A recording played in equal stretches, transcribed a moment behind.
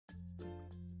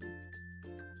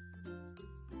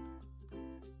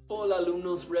Hola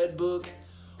alumnos WorkBook,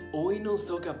 hoy nos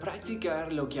toca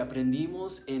practicar lo que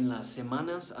aprendimos en las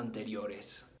semanas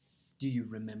anteriores. Do you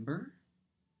remember?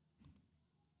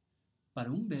 Para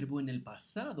un verbo en el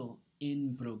pasado,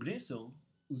 en progreso,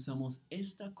 usamos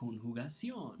esta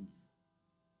conjugación.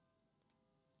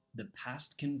 The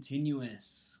past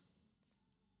continuous.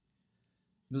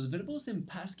 Los verbos en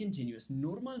past continuous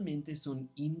normalmente son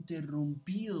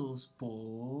interrumpidos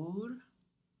por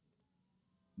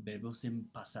verbos en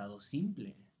pasado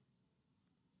simple.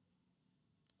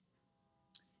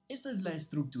 Esta es la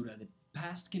estructura de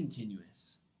past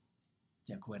continuous.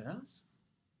 ¿Te acuerdas?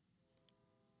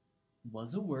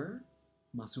 Was a word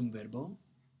más un verbo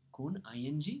con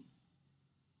ing.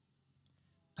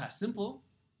 Past simple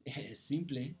es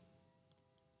simple,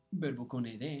 verbo con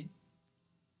ed.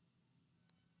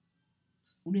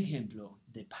 Un ejemplo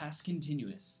de past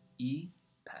continuous y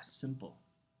past simple.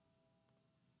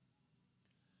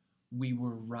 We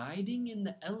were riding in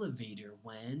the elevator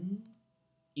when...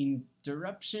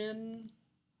 Interruption.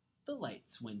 The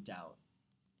lights went out.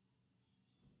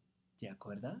 ¿Te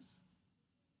acuerdas?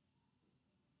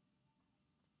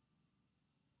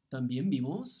 También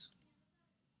vimos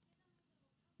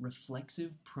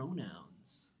reflexive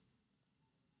pronouns,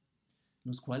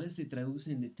 los cuales se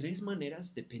traducen de tres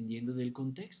maneras dependiendo del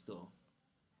contexto.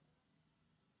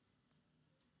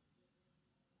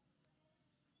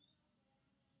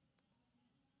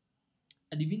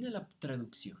 Adivina la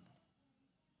traducción.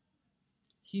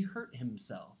 He hurt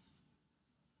himself.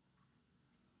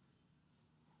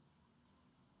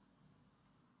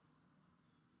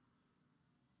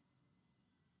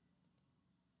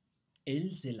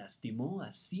 Él se lastimó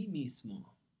a sí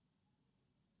mismo.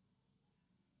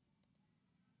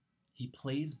 He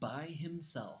plays by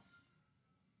himself.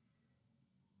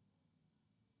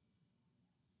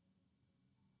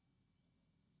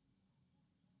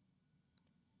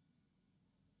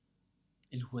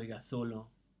 Él juega solo.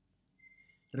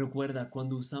 Recuerda,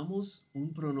 cuando usamos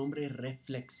un pronombre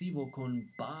reflexivo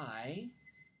con by,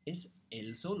 es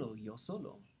él solo, yo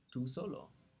solo, tú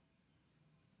solo.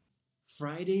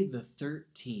 Friday the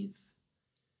 13th.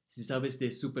 Si sabes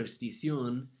de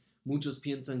superstición, muchos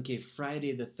piensan que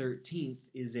Friday the 13th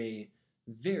is a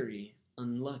very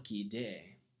unlucky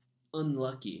day.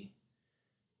 Unlucky,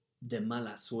 de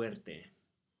mala suerte.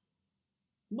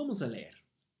 Vamos a leer.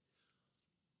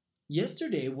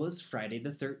 Yesterday was Friday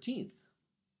the 13th.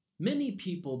 Many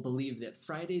people believe that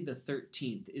Friday the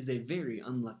 13th is a very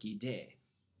unlucky day.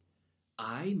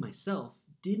 I, myself,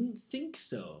 didn't think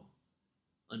so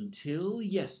until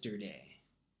yesterday.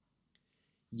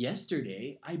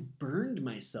 Yesterday, I burned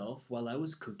myself while I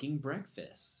was cooking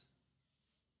breakfast.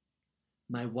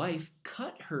 My wife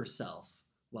cut herself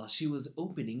while she was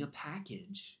opening a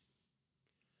package.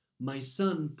 My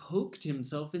son poked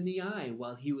himself in the eye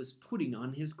while he was putting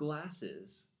on his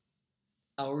glasses.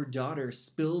 Our daughter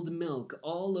spilled milk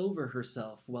all over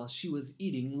herself while she was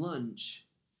eating lunch.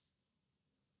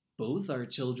 Both our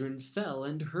children fell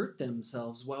and hurt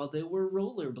themselves while they were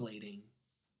rollerblading.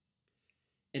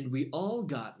 And we all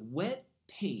got wet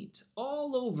paint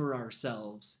all over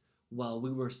ourselves while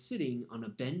we were sitting on a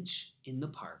bench in the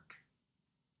park.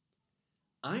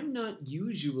 I'm not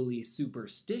usually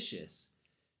superstitious,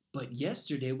 but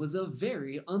yesterday was a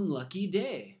very unlucky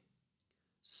day.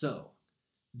 So,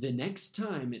 the next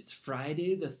time it's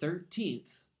Friday the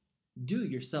 13th, do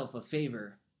yourself a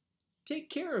favor. Take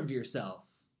care of yourself.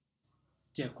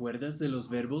 ¿Te acuerdas de los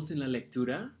verbos en la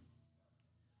lectura?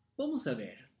 Vamos a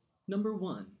ver. Number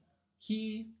 1.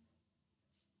 He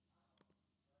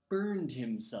burned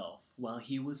himself while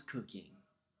he was cooking.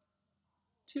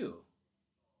 2.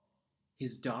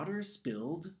 His daughter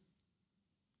spilled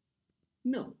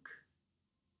milk.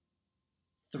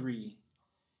 3.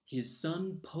 His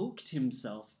son poked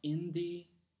himself in the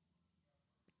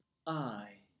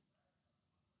eye.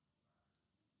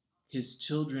 His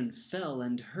children fell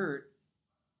and hurt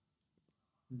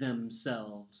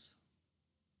themselves.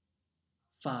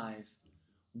 5.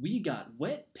 We got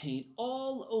wet paint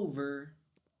all over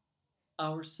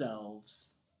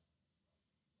ourselves.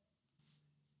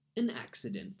 An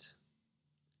accident.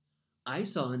 I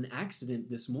saw an accident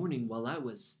this morning while I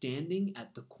was standing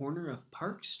at the corner of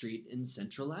Park Street and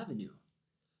Central Avenue.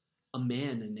 A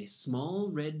man in a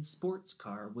small red sports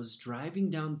car was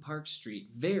driving down Park Street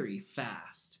very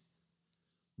fast.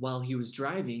 While he was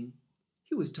driving,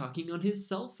 he was talking on his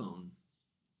cell phone.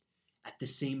 At the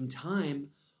same time,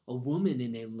 a woman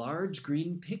in a large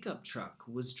green pickup truck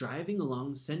was driving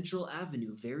along Central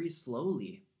Avenue very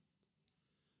slowly.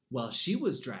 While she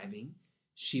was driving,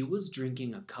 she was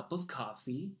drinking a cup of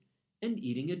coffee and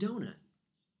eating a donut.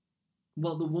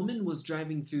 While the woman was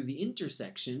driving through the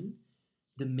intersection,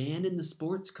 the man in the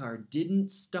sports car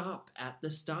didn't stop at the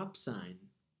stop sign,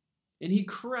 and he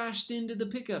crashed into the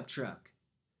pickup truck.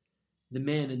 The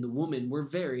man and the woman were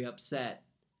very upset.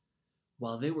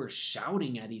 While they were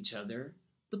shouting at each other,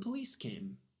 the police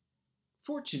came.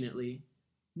 Fortunately,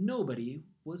 nobody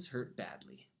was hurt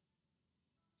badly.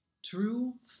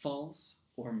 True, false,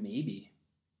 or maybe.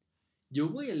 Yo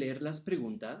voy a leer las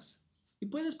preguntas y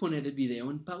puedes poner el video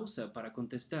en pausa para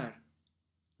contestar.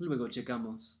 Luego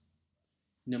checamos.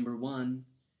 Number 1.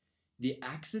 The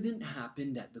accident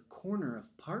happened at the corner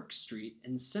of Park Street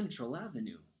and Central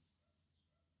Avenue.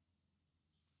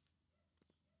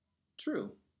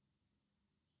 True.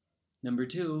 Number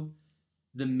 2.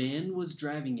 The man was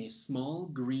driving a small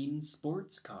green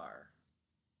sports car.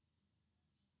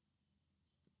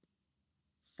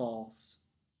 False.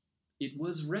 It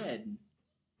was red.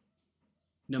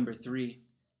 Number 3.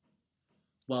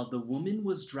 While the woman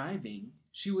was driving,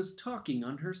 she was talking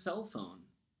on her cell phone.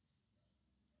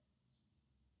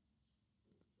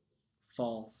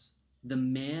 False. The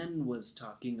man was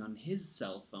talking on his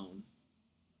cell phone.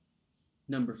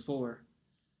 Number 4.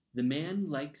 The man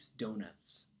likes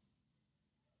donuts.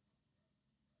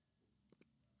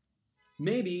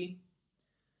 Maybe.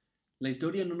 La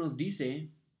historia no nos dice,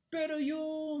 pero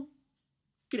yo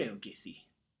creo que sí.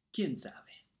 ¿Quién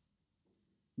sabe?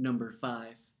 Number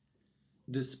 5.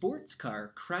 The sports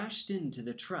car crashed into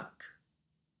the truck.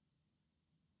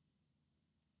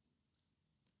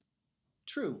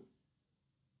 True.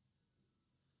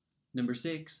 Number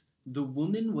 6. The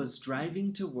woman was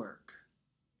driving to work.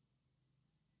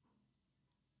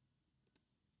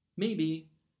 Maybe.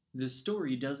 The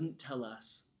story doesn't tell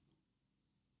us.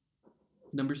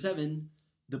 Number 7.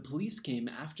 The police came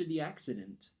after the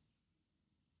accident.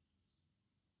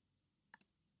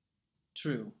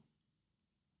 True.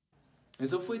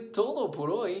 Eso fue todo por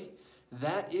hoy.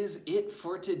 That is it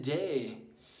for today.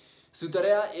 Su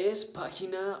tarea es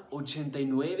página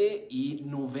 89 y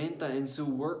 90 en su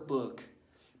workbook.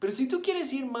 Pero si tú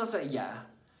quieres ir más allá,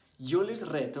 yo les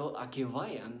reto a que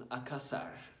vayan a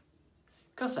cazar.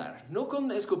 Cazar, no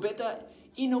con escopeta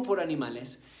y no por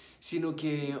animales, sino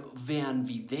que vean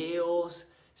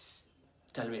videos,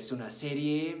 tal vez una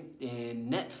serie en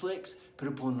Netflix,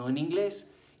 pero ponlo en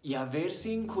inglés, y a ver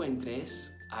si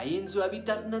encuentres ahí en su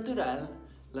hábitat natural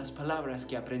las palabras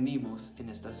que aprendimos en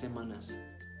estas semanas.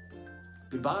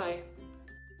 Goodbye.